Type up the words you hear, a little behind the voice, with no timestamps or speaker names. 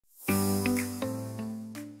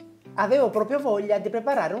Avevo proprio voglia di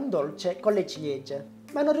preparare un dolce con le ciliegie,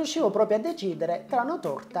 ma non riuscivo proprio a decidere tra una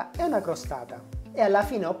torta e una crostata. E alla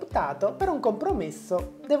fine ho optato per un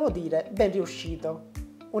compromesso, devo dire, ben riuscito.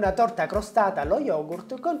 Una torta crostata allo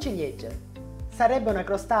yogurt con ciliegie. Sarebbe una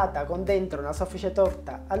crostata con dentro una soffice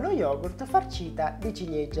torta allo yogurt farcita di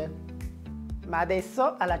ciliegie. Ma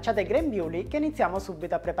adesso allacciate i grembiuli che iniziamo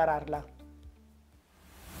subito a prepararla.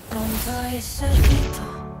 Pronto e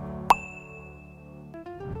servito.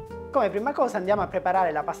 Come prima cosa andiamo a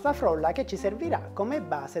preparare la pasta frolla che ci servirà come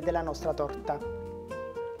base della nostra torta.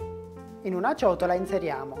 In una ciotola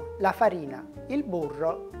inseriamo la farina, il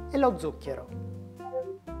burro e lo zucchero.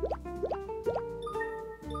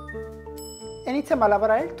 E iniziamo a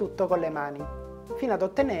lavorare il tutto con le mani, fino ad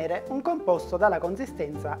ottenere un composto dalla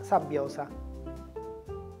consistenza sabbiosa.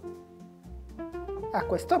 A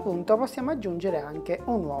questo punto possiamo aggiungere anche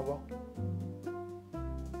un uovo.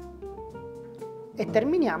 E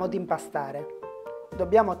terminiamo di impastare.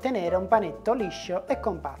 Dobbiamo ottenere un panetto liscio e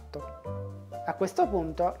compatto. A questo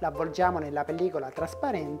punto la avvolgiamo nella pellicola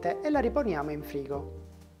trasparente e la riponiamo in frigo,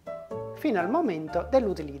 fino al momento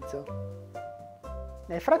dell'utilizzo.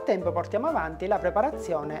 Nel frattempo portiamo avanti la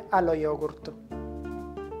preparazione allo yogurt.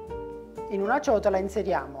 In una ciotola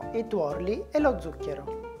inseriamo i tuorli e lo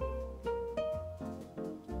zucchero.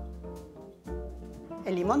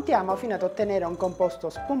 E li montiamo fino ad ottenere un composto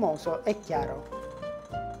spumoso e chiaro.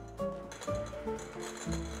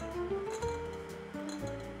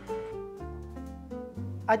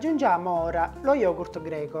 Aggiungiamo ora lo yogurt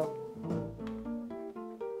greco,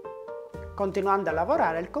 continuando a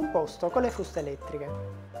lavorare il composto con le fruste elettriche.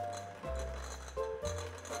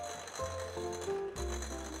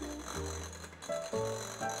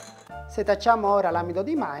 Setacciamo ora l'amido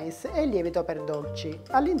di mais e il lievito per dolci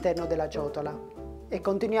all'interno della ciotola e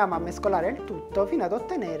continuiamo a mescolare il tutto fino ad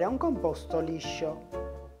ottenere un composto liscio.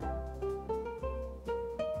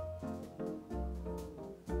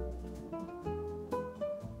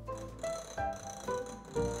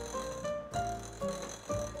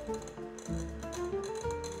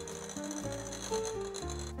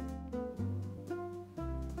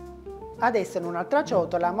 Adesso in un'altra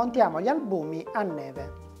ciotola montiamo gli albumi a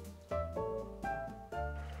neve.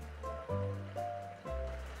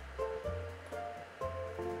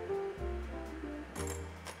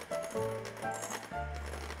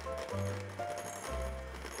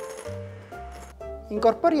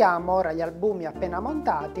 Incorporiamo ora gli albumi appena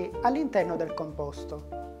montati all'interno del composto,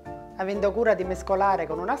 avendo cura di mescolare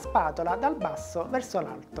con una spatola dal basso verso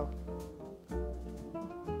l'alto.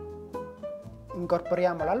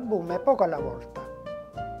 Incorporiamo l'albume poco alla volta.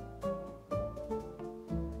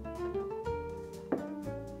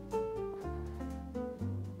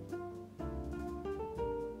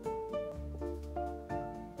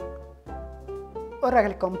 Ora che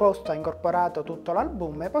il composto ha incorporato tutto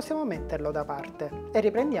l'albume, possiamo metterlo da parte e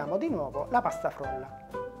riprendiamo di nuovo la pasta frolla.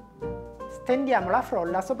 Stendiamo la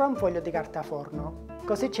frolla sopra un foglio di carta forno,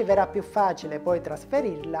 così ci verrà più facile poi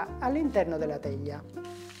trasferirla all'interno della teglia.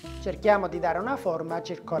 Cerchiamo di dare una forma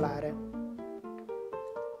circolare.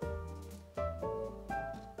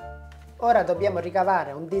 Ora dobbiamo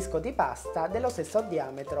ricavare un disco di pasta dello stesso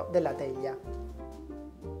diametro della teglia.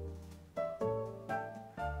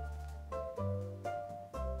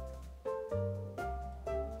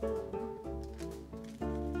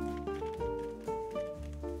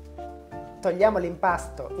 Togliamo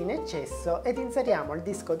l'impasto in eccesso ed inseriamo il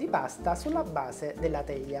disco di pasta sulla base della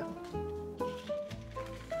teglia.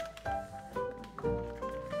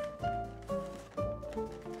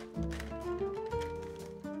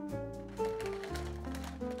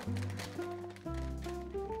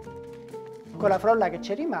 Con la frolla che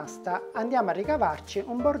ci è rimasta andiamo a ricavarci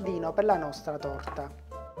un bordino per la nostra torta.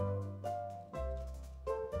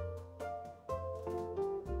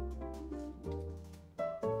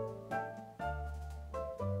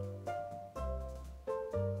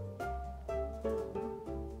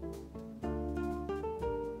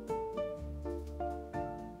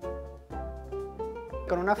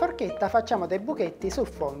 Con una forchetta facciamo dei buchetti sul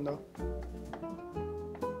fondo.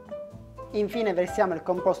 Infine versiamo il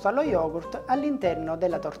composto allo yogurt all'interno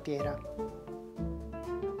della tortiera.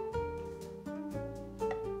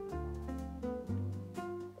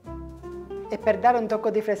 E per dare un tocco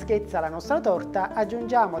di freschezza alla nostra torta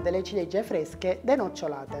aggiungiamo delle ciliegie fresche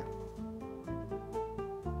denocciolate.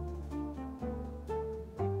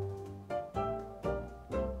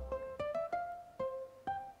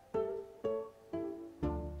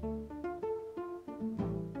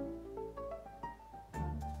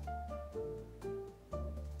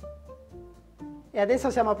 E adesso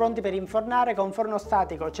siamo pronti per infornare con forno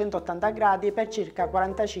statico 180 gradi per circa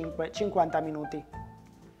 45-50 minuti.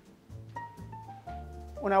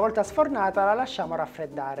 Una volta sfornata la lasciamo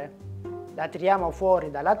raffreddare. La tiriamo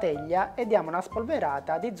fuori dalla teglia e diamo una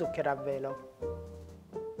spolverata di zucchero a velo.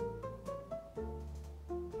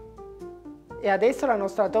 E adesso la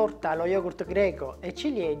nostra torta allo yogurt greco e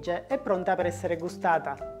ciliegie è pronta per essere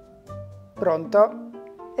gustata. Pronto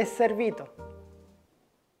e servito!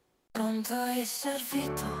 Pronto e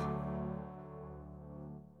servito,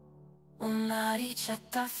 una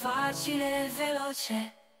ricetta facile e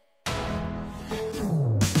veloce.